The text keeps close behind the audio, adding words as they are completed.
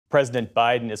President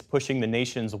Biden is pushing the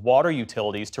nation's water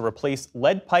utilities to replace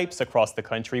lead pipes across the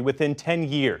country within 10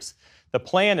 years. The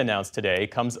plan announced today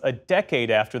comes a decade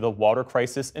after the water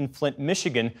crisis in Flint,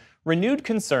 Michigan, renewed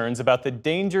concerns about the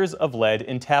dangers of lead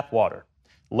in tap water.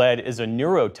 Lead is a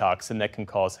neurotoxin that can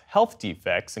cause health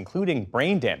defects, including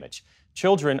brain damage.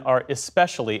 Children are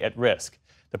especially at risk.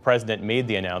 The president made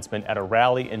the announcement at a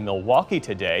rally in Milwaukee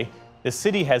today. The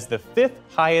city has the 5th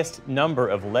highest number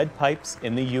of lead pipes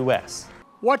in the U.S.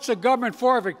 What's the government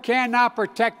for if it cannot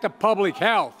protect the public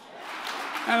health?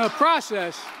 And in the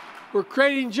process, we're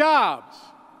creating jobs.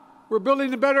 We're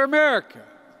building a better America.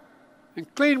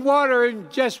 And clean water is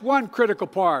just one critical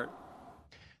part.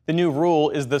 The new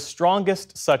rule is the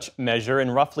strongest such measure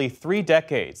in roughly 3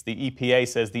 decades. The EPA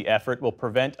says the effort will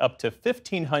prevent up to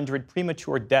 1,500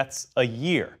 premature deaths a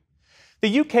year.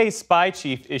 The UK spy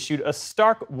chief issued a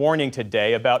stark warning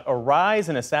today about a rise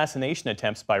in assassination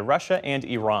attempts by Russia and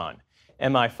Iran.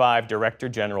 MI5 Director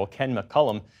General Ken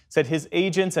McCullum said his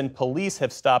agents and police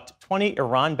have stopped 20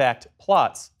 Iran-backed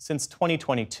plots since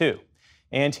 2022.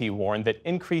 And he warned that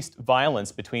increased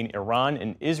violence between Iran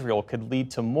and Israel could lead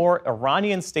to more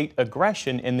Iranian state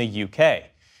aggression in the UK.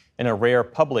 In a rare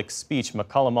public speech,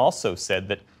 McCullum also said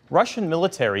that Russian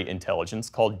military intelligence,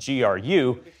 called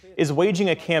GRU, is waging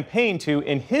a campaign to,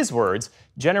 in his words,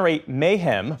 generate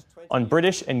mayhem on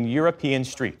British and European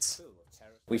streets.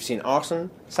 We've seen arson,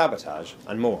 sabotage,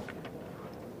 and more.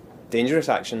 Dangerous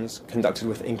actions conducted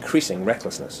with increasing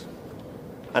recklessness,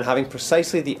 and having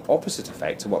precisely the opposite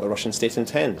effect of what the Russian state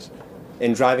intends,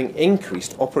 in driving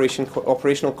increased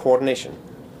operational coordination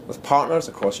with partners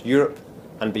across Europe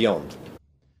and beyond.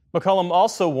 McCullum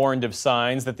also warned of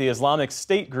signs that the Islamic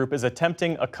State group is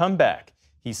attempting a comeback.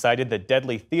 He cited the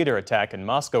deadly theater attack in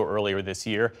Moscow earlier this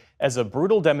year as a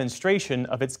brutal demonstration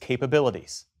of its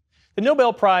capabilities. The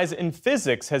Nobel Prize in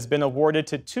Physics has been awarded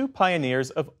to 2 pioneers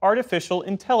of artificial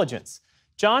intelligence,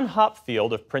 John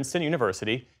Hopfield of Princeton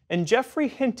University and Geoffrey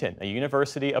Hinton, a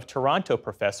University of Toronto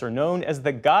professor known as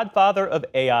the godfather of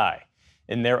AI.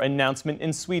 In their announcement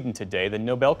in Sweden today, the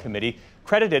Nobel Committee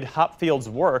credited Hopfield's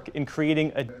work in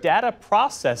creating a data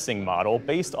processing model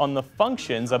based on the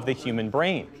functions of the human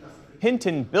brain.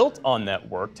 Hinton built on that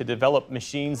work to develop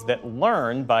machines that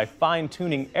learn by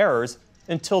fine-tuning errors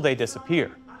until they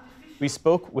disappear. We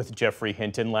spoke with Geoffrey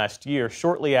Hinton last year,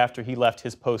 shortly after he left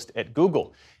his post at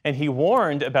Google, and he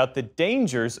warned about the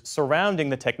dangers surrounding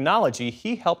the technology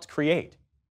he helped create.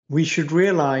 We should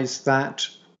realize that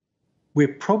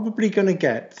we're probably going to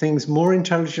get things more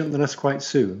intelligent than us quite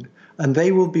soon, and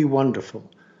they will be wonderful.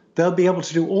 They'll be able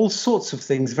to do all sorts of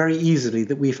things very easily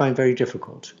that we find very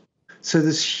difficult. So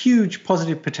there's huge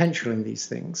positive potential in these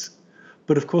things,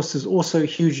 but of course there's also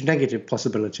huge negative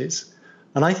possibilities.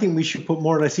 And I think we should put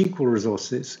more or less equal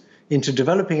resources into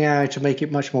developing AI to make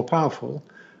it much more powerful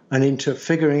and into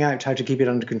figuring out how to keep it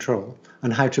under control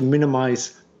and how to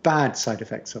minimize bad side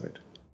effects of it.